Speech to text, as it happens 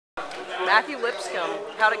Matthew Lipscomb,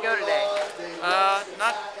 how'd it go today?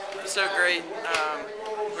 Not so great.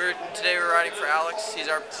 Today we're riding for Alex. He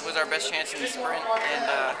was our best chance in the sprint,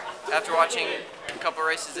 and after watching a couple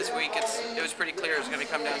races this week, it was pretty clear it was going to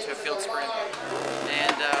come down to a field sprint.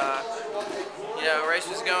 And race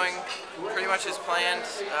was going pretty much as planned.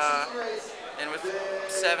 And with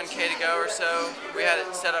 7K to go or so, we had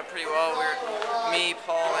it set up pretty well. Me,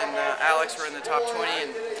 Paul, and Alex were in the top 20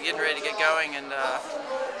 and getting ready to get going, and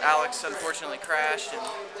Alex unfortunately crashed, and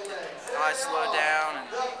I slowed down, and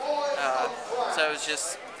so it was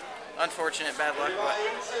just unfortunate, bad luck, but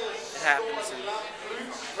it happens. And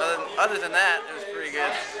other than that, it was pretty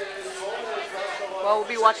good. Well, we'll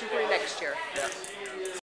be watching for you next year. Yeah.